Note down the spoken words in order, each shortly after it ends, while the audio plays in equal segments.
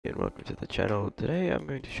welcome to the channel. Today I'm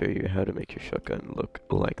going to show you how to make your shotgun look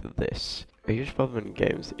like this. A huge problem in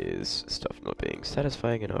games is stuff not being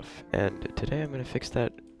satisfying enough, and today I'm going to fix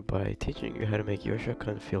that by teaching you how to make your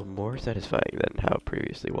shotgun feel more satisfying than how it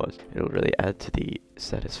previously was. It'll really add to the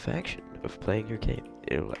satisfaction of playing your game.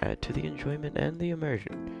 It'll add to the enjoyment and the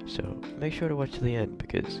immersion. So make sure to watch to the end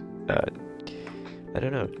because, I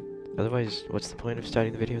don't know. Otherwise, what's the point of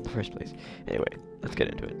starting the video in the first place? Anyway, let's get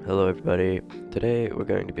into it. Hello everybody. Today we're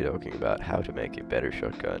going to be talking about how to make a better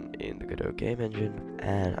shotgun in the Godot game engine.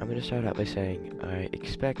 And I'm going to start out by saying I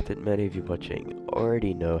expect that many of you watching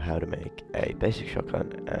already know how to make a basic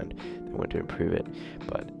shotgun and they want to improve it.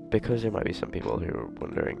 But because there might be some people who are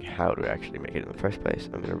wondering how to actually make it in the first place,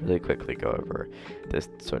 I'm going to really quickly go over the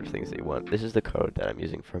sort of things that you want. This is the code that I'm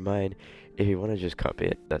using for mine. If you want to just copy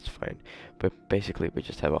it, that's fine. But basically, we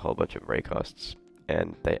just have a whole bunch of raycasts,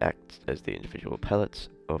 and they act as the individual pellets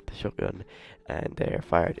of the shotgun, and they are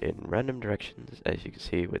fired in random directions, as you can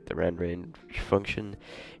see with the rand range function,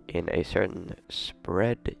 in a certain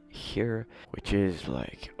spread here, which is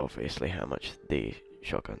like obviously how much the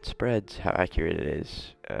shotgun spreads, how accurate it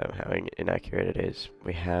is, how inaccurate it is.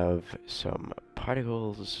 We have some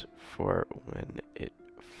particles for when it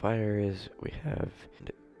fires. We have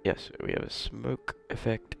a smoke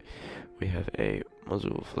effect. We have a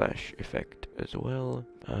muzzle flash effect as well.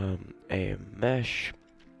 A mesh,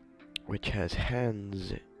 which has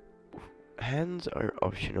hands. Hands are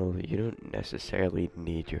optional. You don't necessarily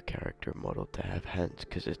need your character model to have hands,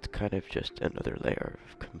 because it's kind of just another layer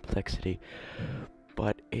of complexity.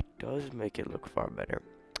 But it does make it look far better,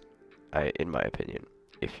 in my opinion.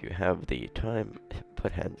 If you have the time to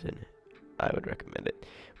put hands in, I would recommend it.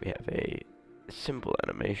 We have a simple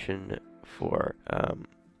animation for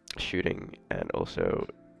shooting, and also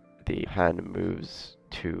the hand moves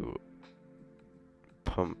to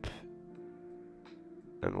pump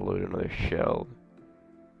and load another shell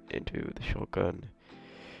into the shotgun.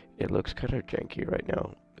 It looks kind of janky right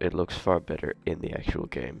now. It looks far better in the actual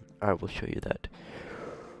game. I will show you that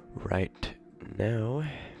right now.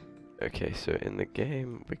 Okay, so in the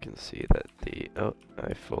game we can see that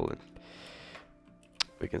I've fallen.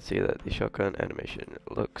 We can see that the shotgun animation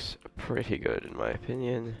looks pretty good in my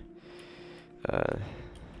opinion.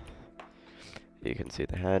 You can see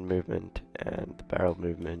the hand movement and the barrel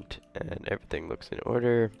movement, and everything looks in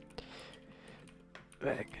order.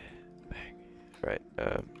 Bang, bang. Right,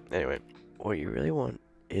 anyway, what you really want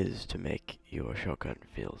is to make your shotgun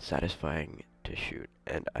feel satisfying to shoot,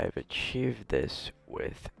 and I've achieved this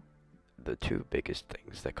with the two biggest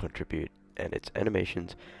things that contribute, and it's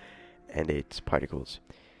animations and its particles.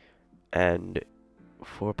 And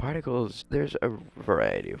for particles, there's a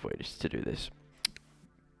variety of ways to do this.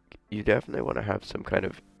 You definitely want to have some kind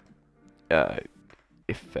of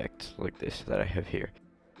effect like this that I have here.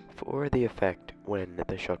 For the effect when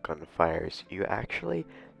the shotgun fires, you actually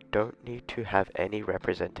don't need to have any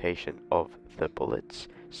representation of the bullets.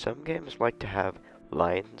 Some games like to have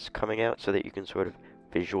lines coming out so that you can sort of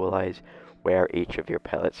visualize where each of your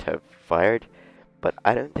pellets have fired. But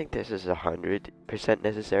I don't think this is 100%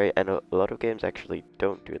 necessary, and a lot of games actually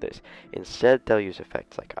don't do this. Instead, they'll use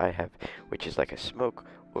effects like I have, which is like a smoke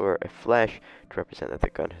or a flash to represent that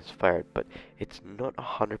the gun has fired, but it's not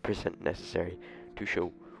 100% necessary to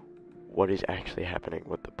show what is actually happening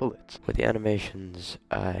with the bullets. With the animations,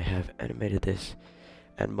 I have animated this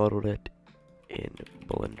and modeled it in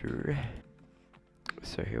Blender.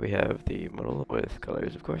 So here we have the model with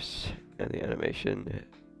colors, of course, and the animation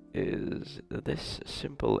is this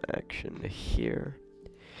simple action here,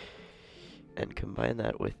 and combine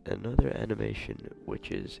that with another animation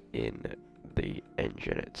which is in the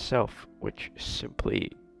engine itself, which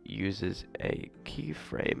simply uses a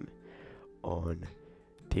keyframe on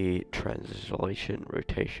the translation,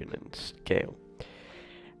 rotation, and scale.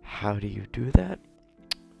 How do you do that?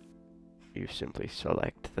 You simply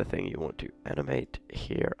select the thing you want to animate.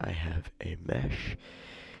 Here I have a mesh.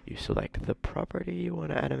 You select the property you want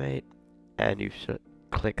to animate, and you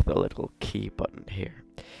click the little key button here.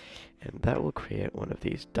 And that will create one of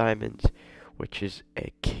these diamonds, which is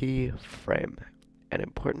a key frame, an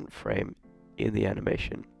important frame in the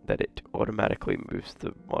animation that it automatically moves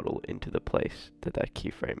the model into the place that that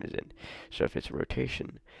keyframe is in. So if it's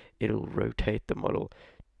rotation, it'll rotate the model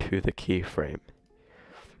to the keyframe.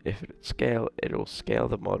 If it's scale, it'll scale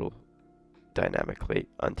the model dynamically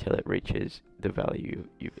until it reaches the value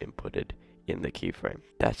you've inputted in the keyframe.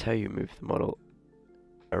 That's how you move the model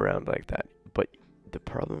around like that. But the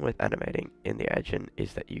problem with animating in the engine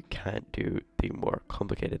is that you can't do the more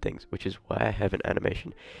complicated things, which is why I have an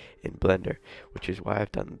animation in Blender, which is why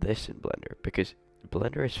I've done this in Blender, because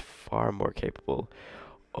Blender is far more capable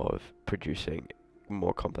of producing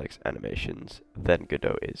more complex animations than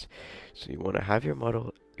Godot is. So you want to have your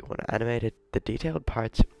model, you want to animate it, the detailed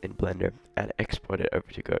parts in Blender, and export it over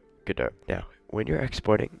to Godot. Now, when you're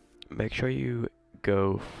exporting, make sure you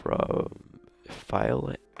go from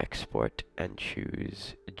File, Export, and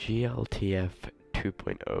choose GLTF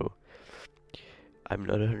 2.0. I'm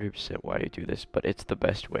not 100% why you do this, but it's the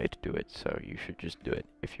best way to do it, so you should just do it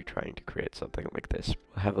if you're trying to create something like this.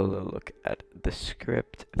 We'll have a little look at the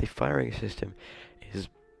script. The firing system is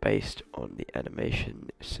based on the animation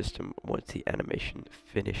system. Once the animation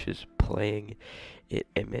finishes playing, it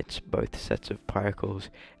emits both sets of particles,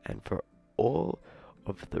 and for all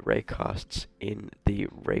of the raycasts in the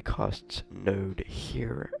raycasts node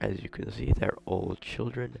here, as you can see, they're all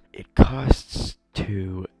children. It casts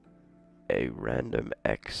to a random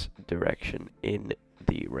X direction in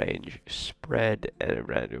the range spread and a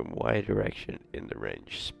random Y direction in the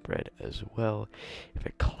range spread as well. If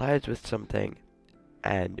it collides with something,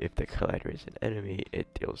 and if the collider is an enemy,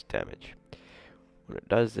 it deals damage. When it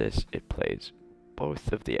does this, it plays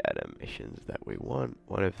both of the animations that we want.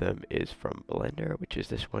 One of them is from Blender, which is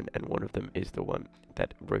this one, and one of them is the one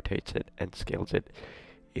that rotates it and scales it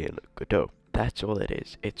in Godot. That's all it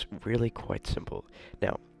is. It's really quite simple.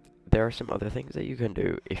 Now, there are some other things that you can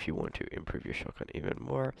do if you want to improve your shotgun even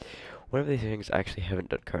more. One of these things I actually haven't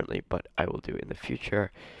done currently, but I will do in the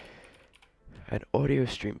future. An audio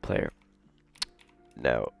stream player.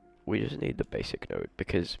 Now, we just need the basic node,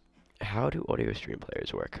 because how do audio stream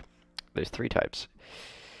players work? There's three types: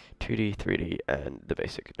 2D, 3D, and the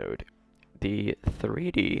basic node. The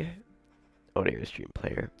 3D audio stream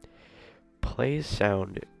player plays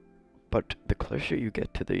sound, but the closer you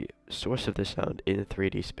get to the source of the sound in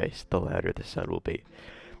 3D space, the louder the sound will be.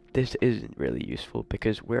 This isn't really useful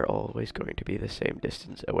because we're always going to be the same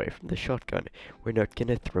distance away from the shotgun. We're not going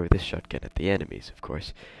to throw the shotgun at the enemies, of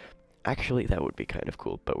course. Actually, that would be kind of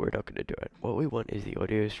cool, but we're not going to do it. What we want is the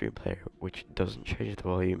audio stream player, which doesn't change the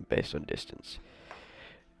volume based on distance.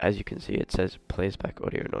 As you can see, it says plays back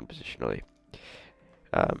audio non-positionally.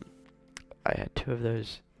 I had two of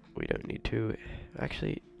those. We don't need two.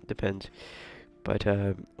 Actually, depends. But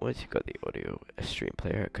once you've got the audio stream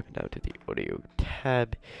player, coming down to the audio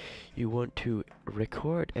tab, you want to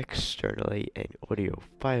record externally an audio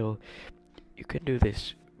file. You can do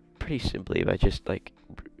this pretty simply by just like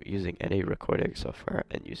using any recording software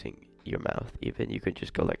and using your mouth. Even you can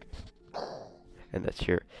just go like, and that's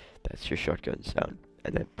your shotgun sound,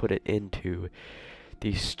 and then put it into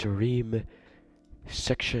the stream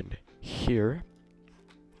section here,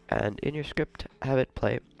 and in your script have it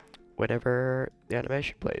play whenever the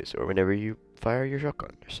animation plays, or whenever you fire your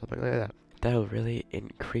shotgun, or something like that. That'll really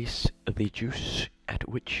increase the juice at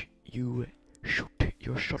which you shoot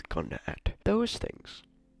your shotgun at. Those things.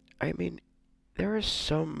 I mean, there are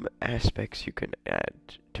some aspects you can add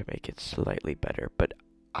to make it slightly better, but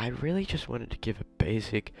I really just wanted to give a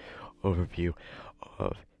basic overview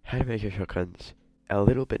of how to make your shotguns a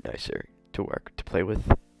little bit nicer to work, to play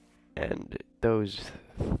with, and those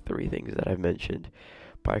three things that I've mentioned,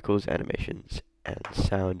 particles, animations, and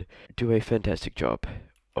sound, do a fantastic job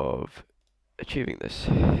of achieving this.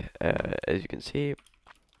 As you can see,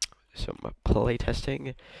 some play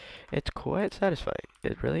testing, it's quite satisfying.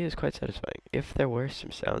 It really is quite satisfying. If there were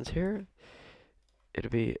some sounds here, it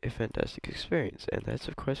would be a fantastic experience, and that's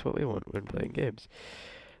of course what we want when playing games.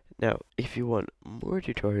 Now, if you want more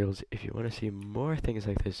tutorials, if you want to see more things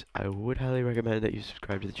like this, I would highly recommend that you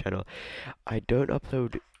subscribe to the channel. I don't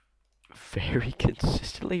upload very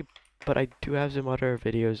consistently, but I do have some other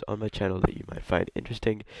videos on my channel that you might find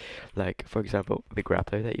interesting, like, for example, the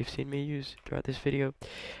grappler that you've seen me use throughout this video,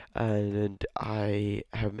 and I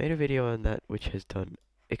have made a video on that which has done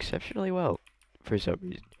exceptionally well for some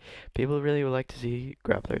reason. People really would like to see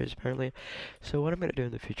grapplers, apparently. So what I'm going to do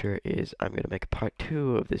in the future is I'm going to make a part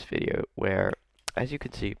 2 of this video where, as you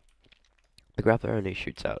can see, the grappler only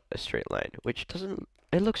shoots out a straight line, which doesn't,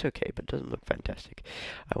 it looks okay, but doesn't look fantastic.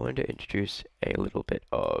 I wanted to introduce a little bit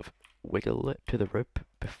of wiggle to the rope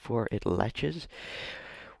before it latches,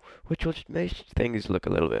 which will make things look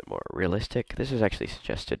a little bit more realistic. This was actually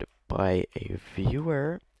suggested by a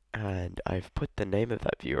viewer, and I've put the name of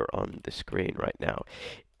that viewer on the screen right now.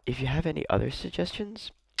 If you have any other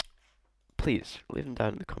suggestions, please leave them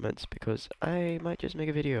down in the comments, because I might just make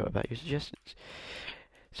a video about your suggestions.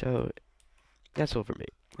 So that's all from me.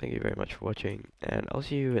 Thank you very much for watching, and I'll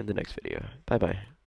see you in the next video. Bye bye.